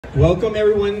Welcome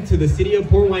everyone to the City of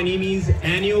Port Hueneme's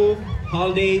annual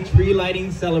holiday tree lighting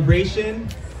celebration.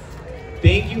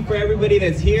 Thank you for everybody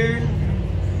that's here.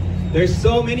 There's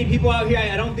so many people out here.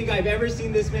 I don't think I've ever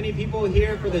seen this many people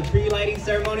here for the tree lighting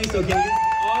ceremony. So can you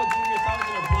all give yourselves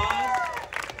an applause?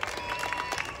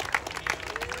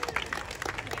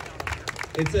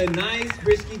 It's a nice,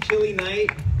 brisky, chilly night,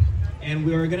 and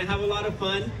we're gonna have a lot of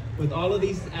fun with all of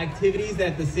these activities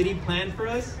that the city planned for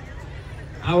us.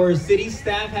 Our city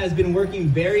staff has been working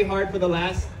very hard for the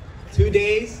last 2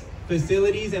 days,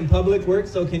 facilities and public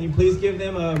works, so can you please give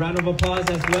them a round of applause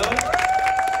as well?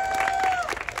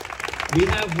 We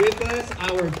have with us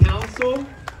our council,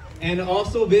 and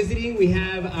also visiting we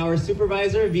have our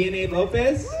supervisor, Hueneme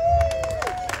Lopez.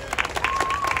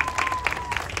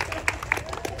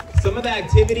 Some of the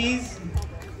activities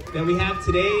that we have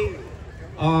today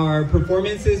are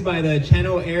performances by the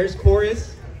Channel Aire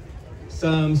Chorus,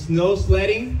 some snow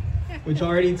sledding, which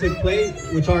already took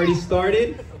place, which already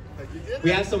started.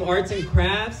 We have some arts and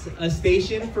crafts, a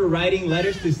station for writing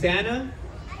letters to Santa.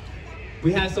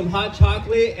 We have some hot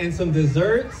chocolate and some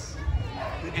desserts.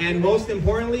 And most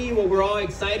importantly, what we're all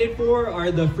excited for are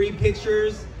the free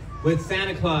pictures with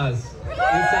Santa Claus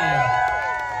inside.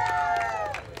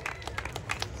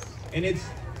 And it's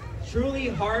truly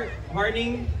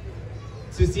heartening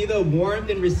to see the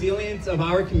warmth and resilience of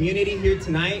our community here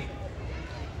tonight.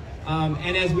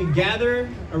 And as we gather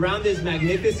around this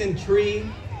magnificent tree,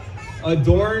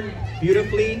 adorned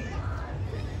beautifully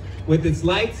with its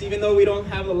lights, even though we don't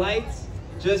have the lights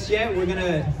just yet, we're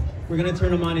gonna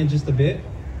turn them on in just a bit.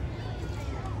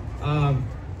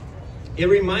 It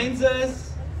reminds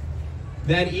us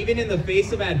that even in the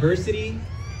face of adversity,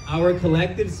 our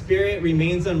collective spirit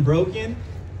remains unbroken.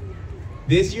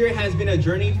 This year has been a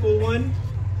journeyful one.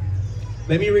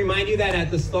 Let me remind you that at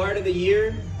the start of the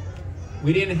year,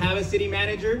 we didn't have a city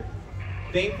manager.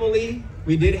 Thankfully,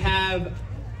 we did have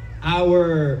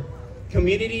our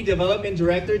community development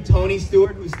director, Tony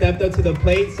Stewart, who stepped up to the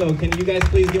plate. So can you guys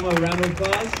please give him a round of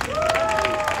applause?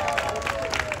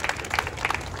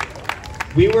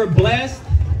 We were blessed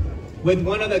with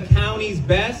one of the county's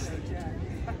best.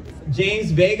 James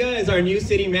Vega is our new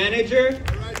city manager.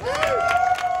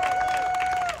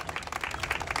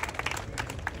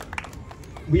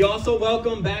 We also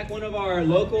welcome back one of our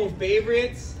local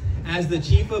favorites as the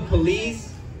Chief of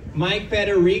Police, Mike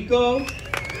Federico. He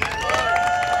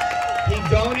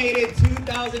donated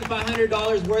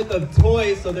 $2,500 worth of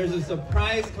toys, so there's a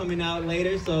surprise coming out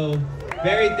later. So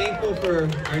very thankful for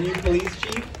our new police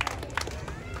chief.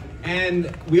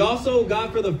 And we also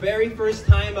got for the very first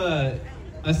time a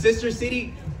sister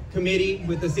city committee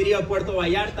with the city of Puerto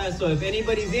Vallarta. So if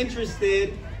anybody's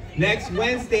interested, next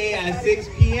Wednesday at 6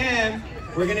 p.m.,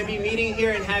 we're going to be meeting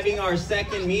here and having our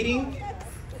second meeting.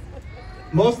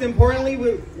 Most importantly,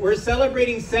 we're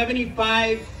celebrating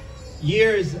 75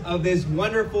 years of this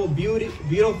wonderful,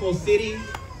 beautiful city.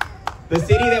 The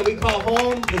city that we call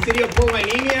home, the city of Port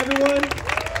Hueneme, everyone.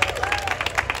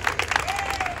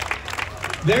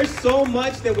 There's so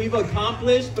much that we've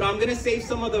accomplished, but I'm going to save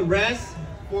some of the rest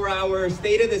for our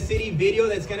State of the City video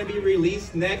that's going to be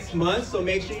released next month. So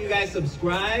make sure you guys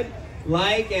subscribe,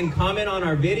 like, and comment on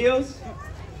our videos.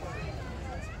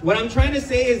 What I'm trying to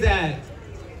say is that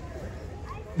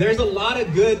there's a lot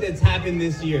of good that's happened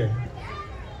this year.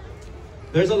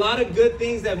 There's a lot of good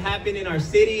things that have happened in our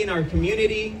city, in our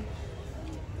community.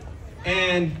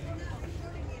 And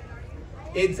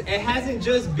it hasn't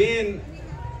just been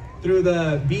through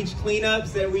the beach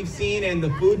cleanups that we've seen and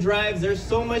the food drives. There's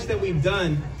so much that we've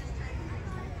done.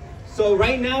 So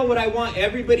right now, what I want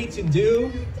everybody to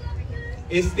do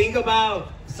is think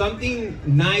about something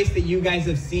nice that you guys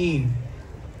have seen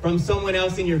from someone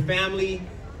else in your family,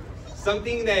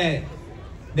 something that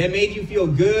made you feel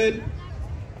good.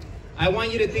 I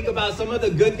want you to think about some of the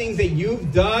good things that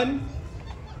you've done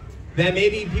that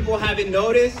maybe people haven't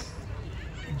noticed.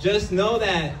 Just know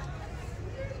that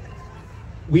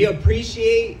we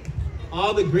appreciate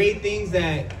all the great things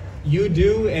that you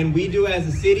do and we do as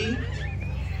a city.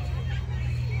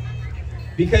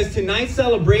 Because tonight's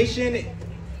celebration,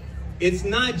 it's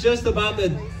not just about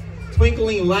the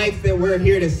twinkling lights that we're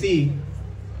here to see.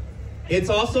 It's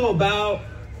also about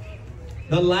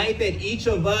the light that each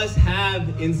of us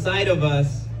have inside of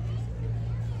us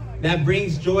that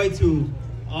brings joy to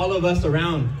all of us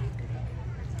around.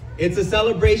 It's a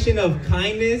celebration of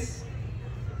kindness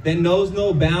that knows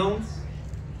no bounds,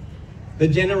 the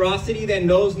generosity that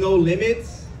knows no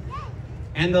limits,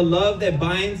 and the love that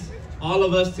binds all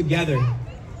of us together.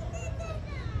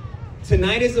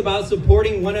 Tonight is about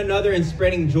supporting one another and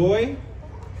spreading joy.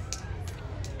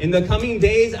 In the coming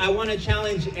days, I want to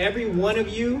challenge every one of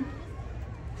you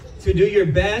to do your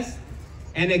best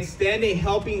and extend a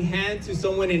helping hand to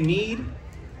someone in need,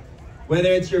 whether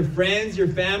it's your friends, your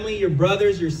family, your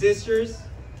brothers, your sisters,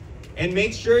 and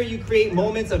make sure you create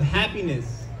moments of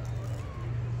happiness,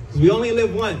 because we only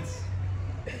live once.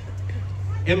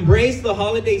 Embrace the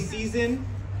holiday season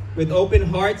with open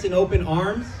hearts and open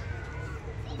arms.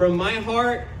 From my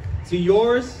heart to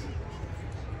yours,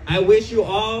 I wish you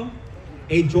all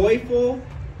a joyful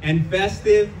and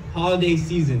festive holiday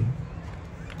season.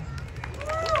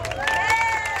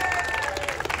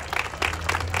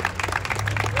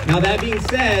 Now that being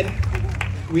said,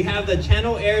 we have the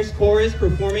Channel Aire Chorus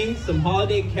performing some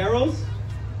holiday carols.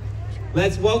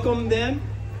 Let's welcome them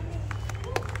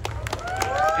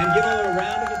and give them a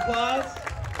round of applause.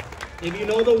 If you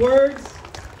know the words,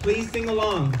 please sing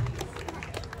along.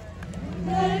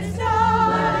 Let it snow,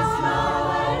 let it snow,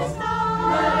 let it snow,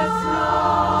 let it snow.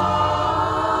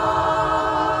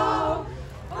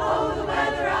 Oh, the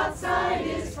weather outside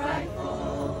is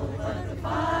frightful, but the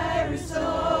fire is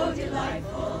so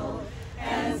delightful.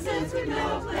 And since we've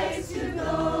no place to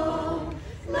go,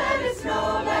 let it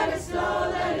snow, let it snow,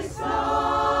 let it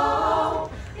snow.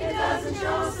 It doesn't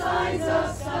show signs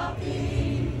of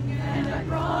stopping, and I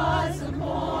brought some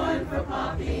corn for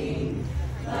popping.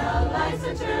 The lights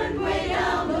are turned way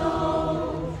down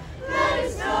low. Let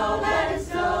it snow, let it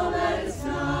snow, let it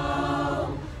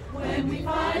snow. When we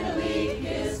finally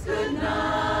kiss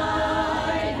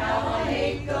goodnight, how I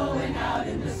hate going out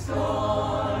in the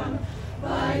storm.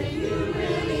 But if you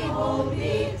really hold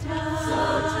me tight,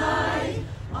 so tight,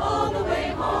 all the way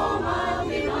home I'll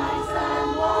be nice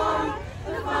and warm.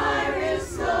 The fire is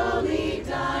slowly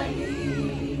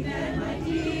dying, and my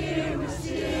dear, we're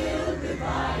still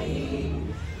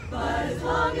goodbying. But as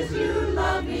long as you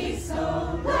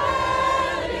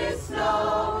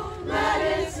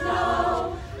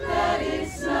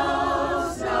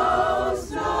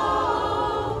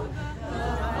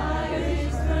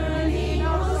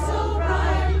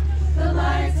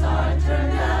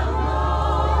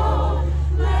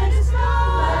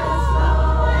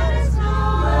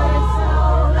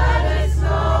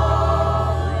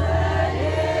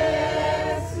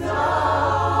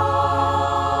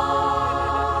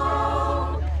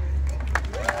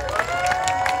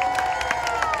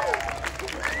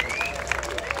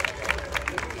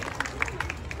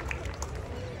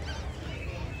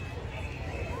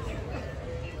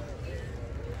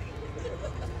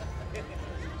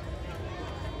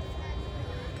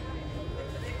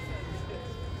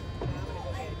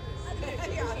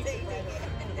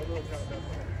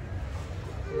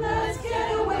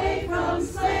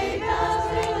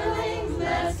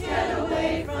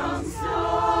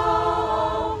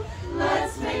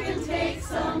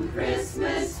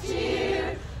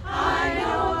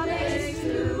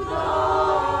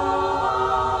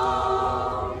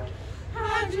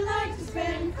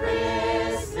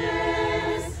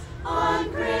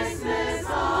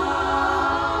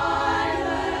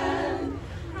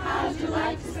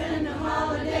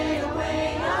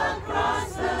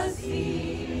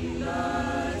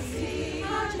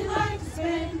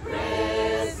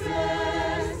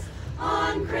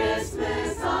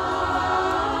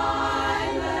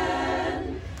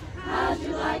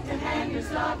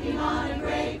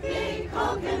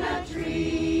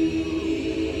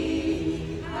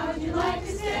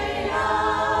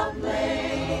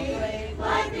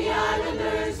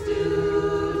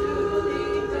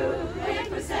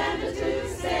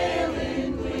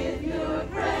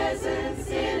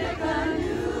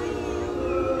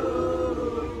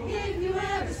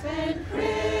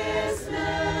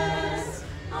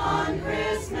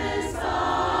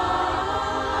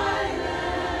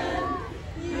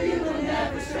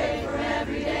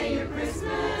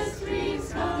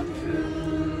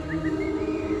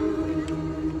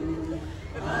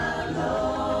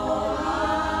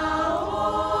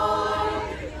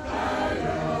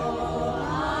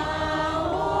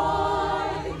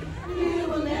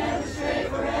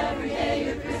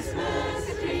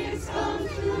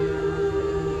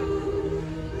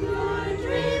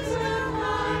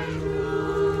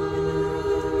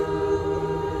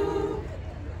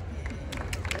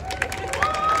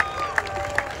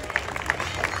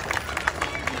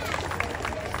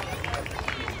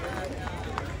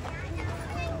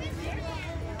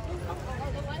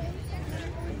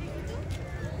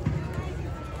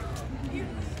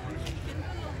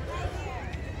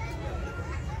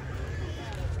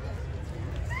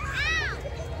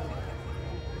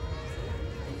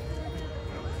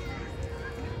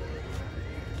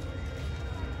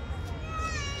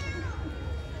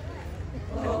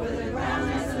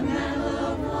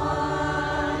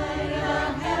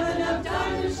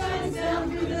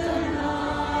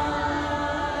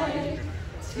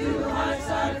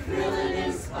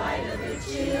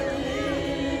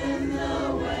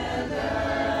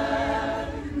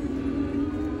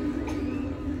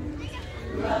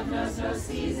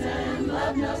season,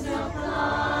 love knows no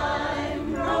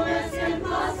clime, romance can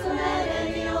blossom at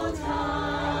any old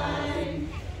time.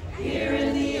 Here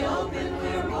in the open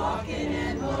we're walking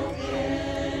and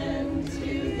hoping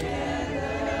together.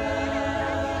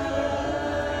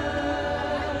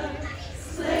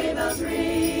 Sleigh bells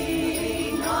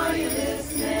ring, are you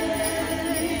listening?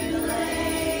 In the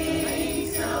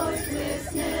lane, snow is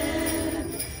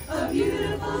glistening. A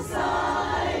beautiful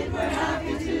sight, we're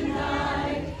happy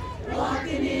tonight,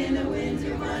 walking in a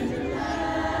winter wonderland.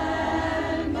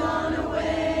 Gone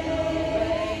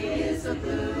away is a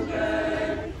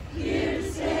bluebird, here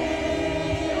to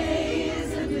stay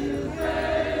is a new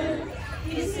bird.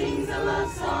 He sings a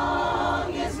love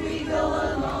song as we go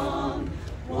along,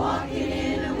 walking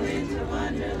in a winter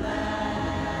wonderland.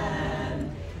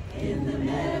 In the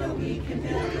meadow we can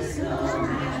build a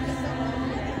snowman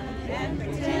and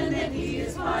pretend that he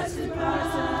is Parson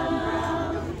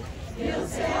Brown. He'll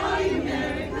say, are you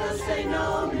married? We'll say,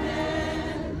 no,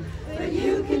 man. But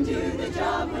you can do the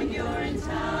job when you're in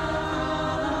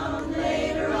town.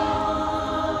 Later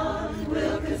on,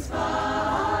 we'll conspire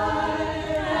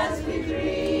as we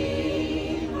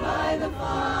dream by the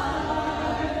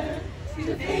fire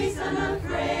to face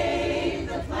unafraid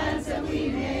the plans that we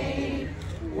made,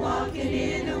 walking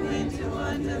in a winter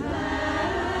wonderland,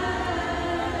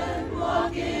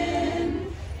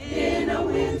 walking in a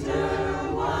winter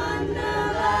wonderland.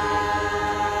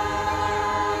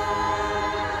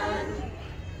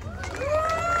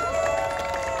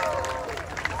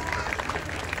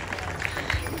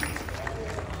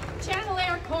 Channel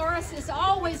Aire Chorus is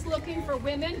always looking for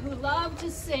women who love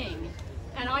to sing.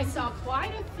 And I saw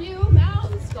quite a few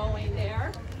mouths going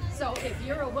there. So if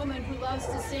you're a woman who loves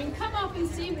to sing, come up and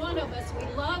see one of us. We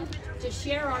love to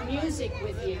share our music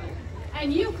with you.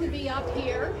 And you could be up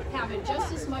here having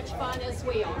just as much fun as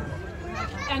we are.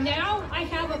 And now I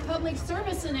have a public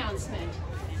service announcement.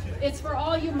 It's for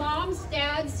all you moms,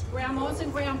 dads, grandmas,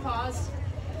 and grandpas.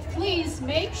 Please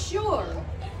make sure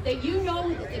that you know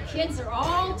that the kids are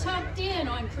all tucked in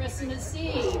on Christmas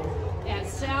Eve and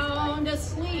sound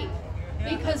asleep.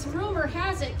 Because rumor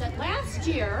has it that last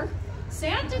year,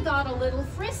 Santa got a little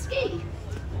frisky.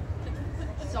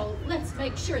 So let's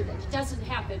make sure that it doesn't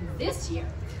happen this year.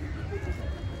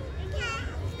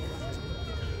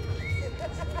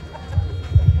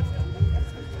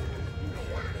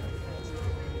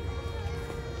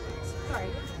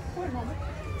 Sorry, one moment.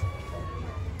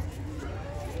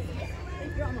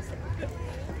 You're almost there.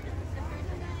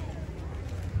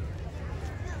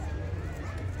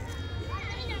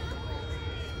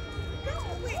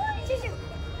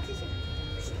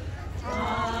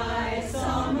 I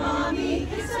saw Mommy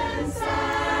kissing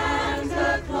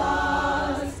Santa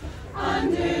Claus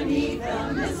underneath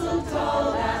the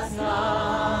mistletoe last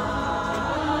night.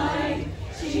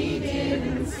 She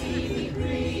didn't see me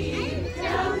creep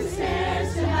down the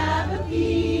stairs to have a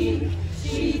peek.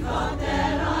 She thought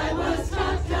that I was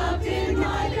tucked up in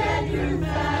my bedroom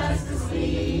fast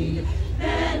asleep.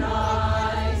 Then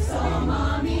I saw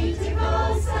Mommy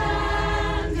tickle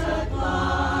Santa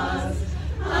Claus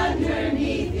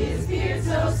underneath his beard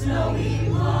so snowy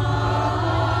white.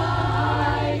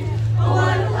 Oh,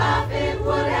 what a laugh it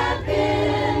would have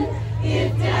been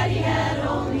if Daddy had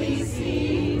only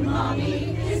seen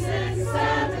Mommy kissing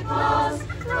Santa Claus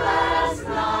last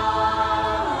night.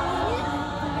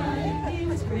 It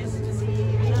was Christmas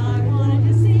Eve and I wanted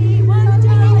to see what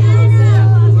Daddy Santa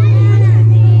Claus wanted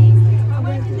me. I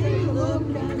went to take a look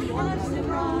and watched the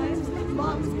rise.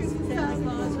 Mom's kissing Santa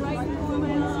Claus right before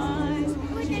my eyes.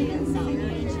 She didn't see me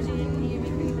and she didn't hear me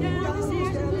creep down the stairs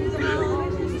to the hallway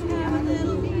just to have a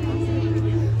little peek.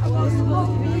 I was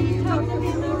supposed to be tucked up in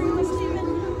the room sleeping,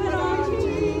 but aren't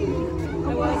you? I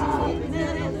wasn't sleeping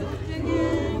and I looked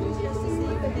again just to see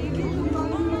what they could do.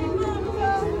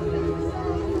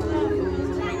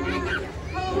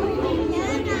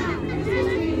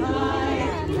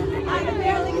 I could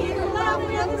barely keep her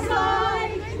laughing at the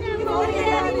side. If only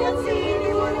Daddy had seen, he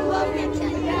would have loved it. But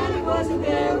Daddy wasn't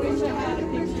there, wish I had a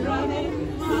picture of it.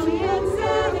 Mommy and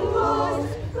Santa Claus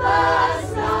last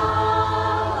night.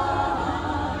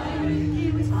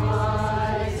 It was Christmas.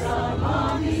 I saw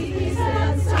Mommy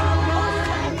kissing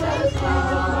Santa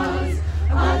Claus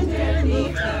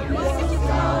underneath the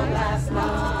mistletoe last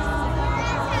night.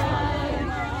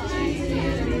 She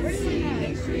didn't see me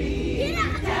creep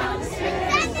down the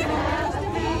stairs to have a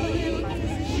peek.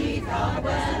 She thought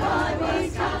that I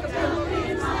was tucked up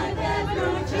in my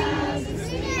bedroom fast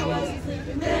asleep.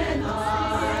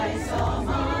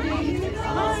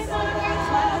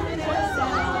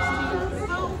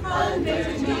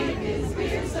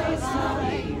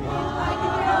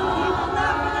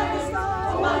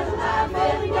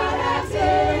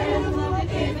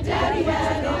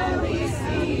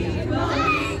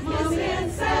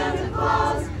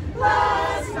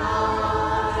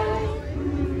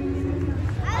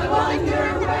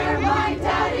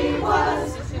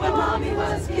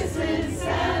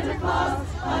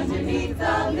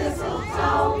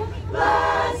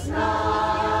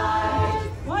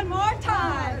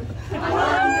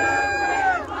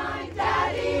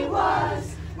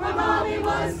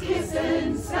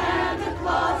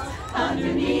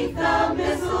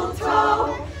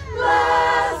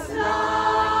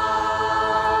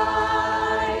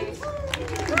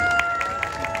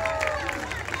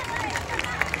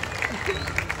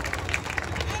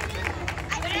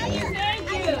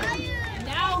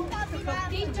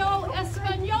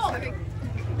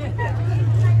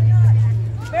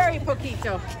 Very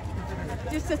poquito.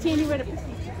 Just a teeny bit of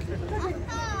poquito.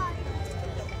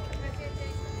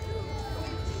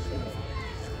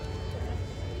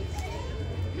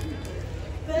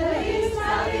 Feliz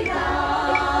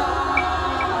Navidad,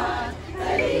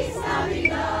 Feliz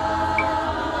Navidad,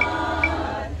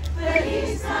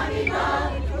 Feliz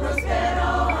Navidad,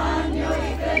 prospero año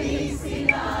y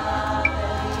felicidad.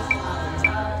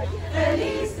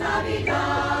 Feliz Navidad,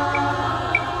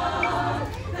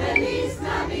 Feliz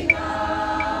Navidad,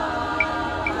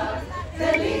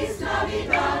 Feliz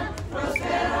Navidad,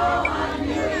 prospero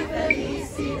año y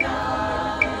felicidad.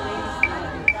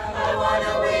 I want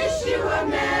to wish you a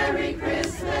Merry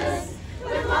Christmas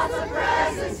with lots of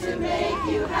presents to make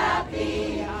you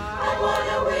happy. I want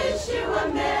to wish you a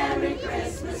Merry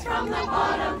Christmas from the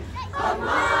bottom of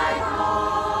my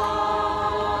heart.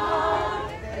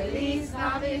 Feliz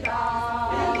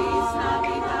Navidad. Feliz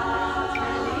Navidad.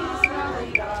 Feliz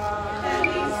Navidad.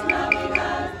 Feliz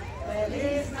Navidad.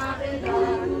 Feliz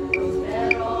Navidad.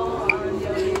 Prospero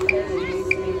año y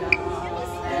felicidad.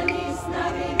 Feliz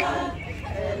Navidad.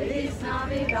 Feliz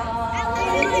Navidad.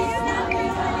 Feliz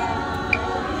Navidad.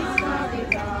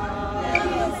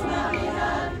 Feliz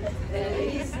Navidad.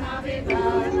 Feliz Navidad.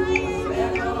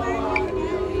 Prospero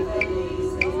año y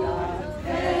felicidad.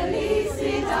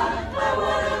 Felicidad. I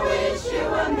want to wish you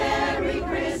a Merry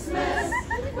Christmas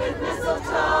with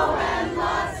mistletoe and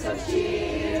lots of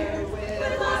cheer,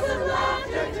 with lots of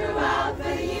laughter throughout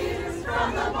the years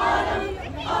from the bottom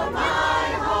of my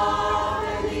heart.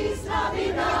 Feliz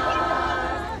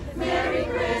Navidad. Merry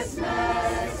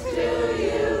Christmas to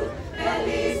you.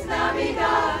 Feliz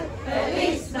Navidad.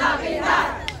 Feliz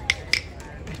Navidad.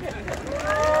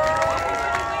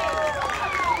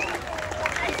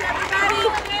 Thanks, everybody.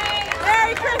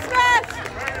 Merry Christmas.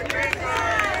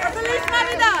 Feliz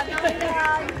Navidad.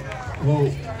 Well,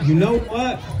 you know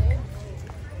what?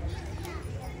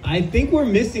 I think we're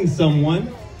missing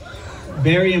someone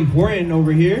very important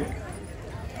over here.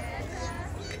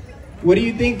 What do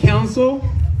you think, council?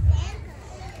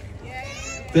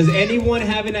 Does anyone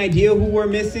have an idea who we're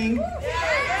missing?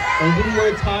 Or who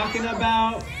we're talking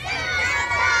about?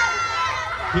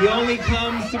 He only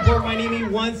comes to Port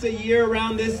Hueneme once a year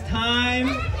around this time.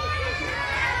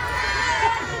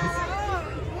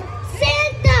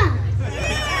 Santa!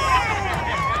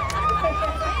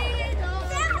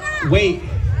 Wait,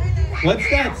 what's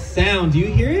that sound? Do you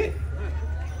hear it?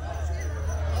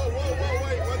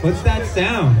 What's that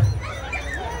sound?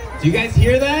 Do you guys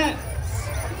hear that?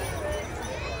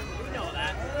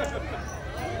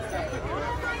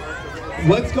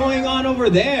 What's going on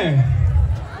over there?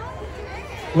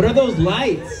 What are those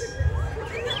lights?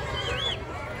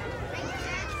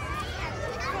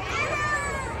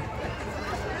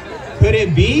 Could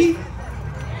it be?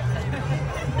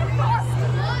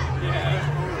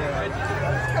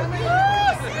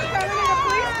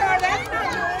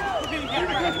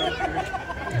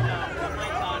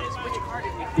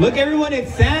 Look, everyone,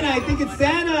 it's Santa. I think it's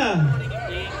Santa.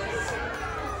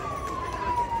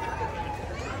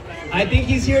 I think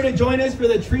he's here to join us for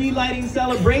the tree lighting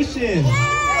celebration.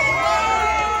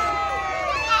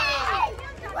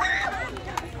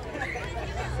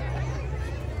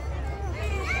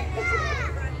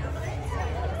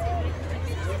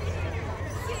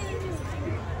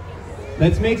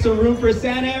 Let's make some room for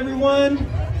Santa, everyone.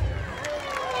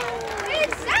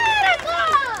 It's Santa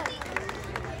Claus!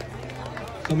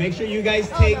 So make sure you guys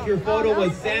take your photo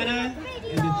with Santa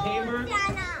in the chamber,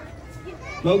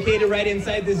 located right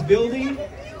inside this building.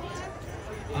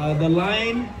 The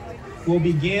line will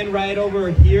begin right over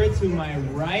here to my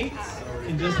right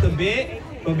in just a bit.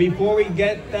 But before we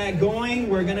get that going,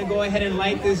 we're gonna go ahead and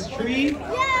light this tree.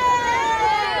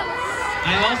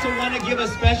 I also want to give a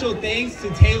special thanks to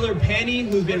Taylor Penny,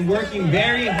 who's been working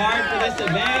very hard for this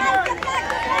event.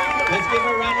 Let's give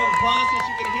her a round of applause so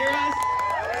she can hear us.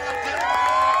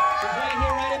 She's right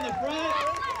here, right in the front.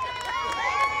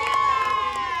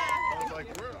 I was like,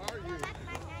 where are you?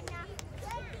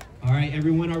 All right,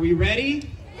 everyone, are we ready?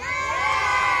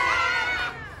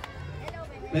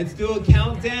 Let's do a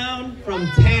countdown from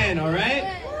 10, all right?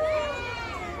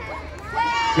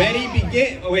 Ready,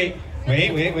 begin. Oh, wait.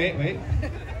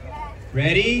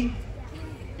 Ready,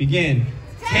 begin.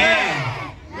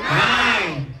 10,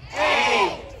 9,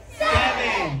 8,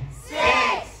 7, 6,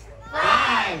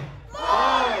 5,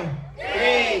 4,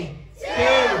 3, 2,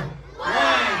 1.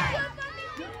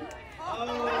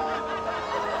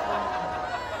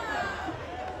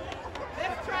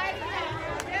 Let's try it again.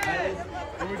 Yes.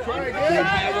 Can we try Can we again?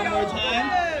 try one more time?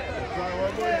 Try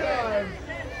one more time.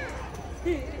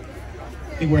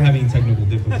 I think we're having technical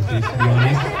difficulties, to be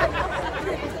honest.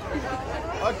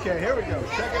 Okay, here we go.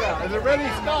 Check it out. Is it ready?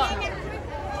 Stop.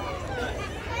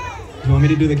 Do you want me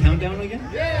to do the countdown again?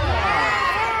 Yeah.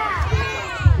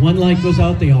 One light goes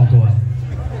out, they all go out.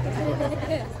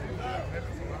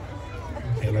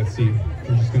 Okay, let's see.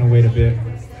 We're just gonna wait a bit.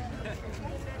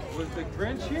 Was the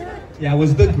Grinch here? Yeah,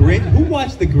 was the Grinch? Who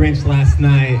watched the Grinch last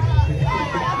night?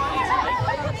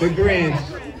 The Grinch.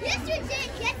 Yes, you did.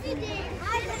 Yes, you did.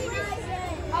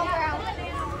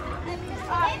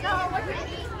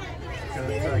 Can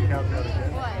I try countdown again?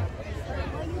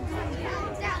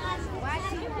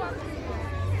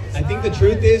 I think the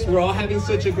truth is we're all having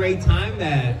such a great time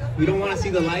that we don't want to see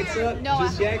the lights up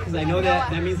just yet, because I know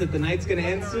that means that the night's gonna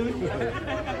end soon.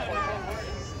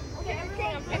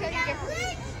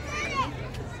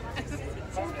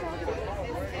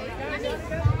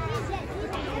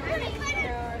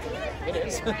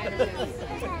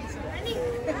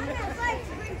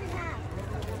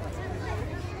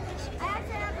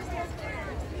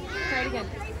 Try it again.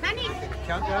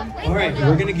 Countdown? All right,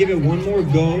 we're gonna give it one more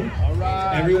go. All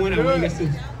right. Everyone, I let's want you do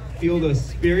guys to feel the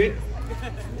spirit,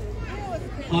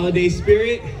 holiday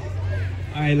spirit.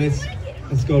 All right, let's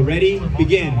go. Ready?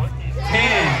 Begin.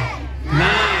 10,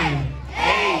 9,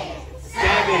 8,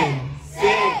 7, 6,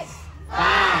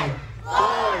 5,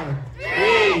 4,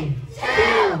 3, 2,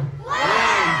 1.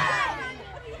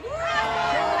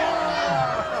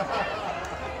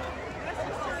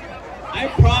 I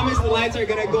promise the lights are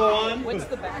gonna go on. What's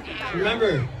the back?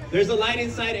 Remember, there's a light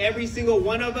inside every single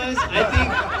one of us.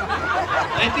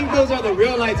 I think those are the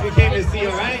real lights we came to see,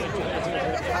 all right?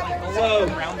 So,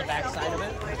 Around the back side of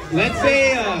it? let's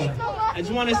say, I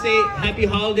just want to say happy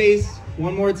holidays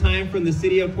one more time from the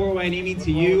city of Port Hueneme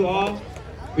to you all.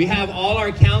 We have all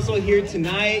our council here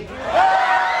tonight.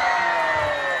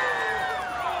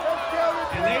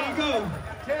 And there you go.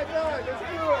 10, 9, let's do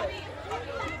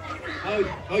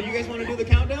it. Oh, you guys want to do the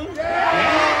countdown?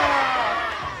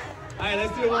 Yeah! All right,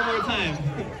 let's do it one more time.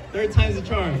 Third time's the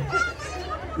charm.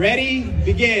 Ready?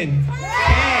 Begin.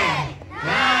 10,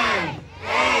 9,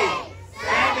 8,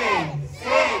 7, 6,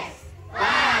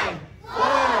 5,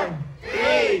 4,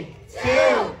 3, 2,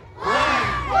 1.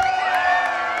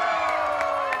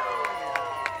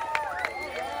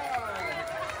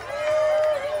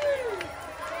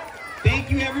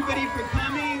 Thank you everybody for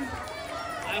coming.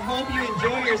 I hope you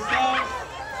enjoy yourselves.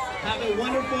 Have a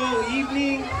wonderful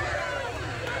evening.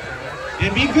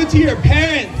 And be good to your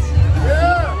parents.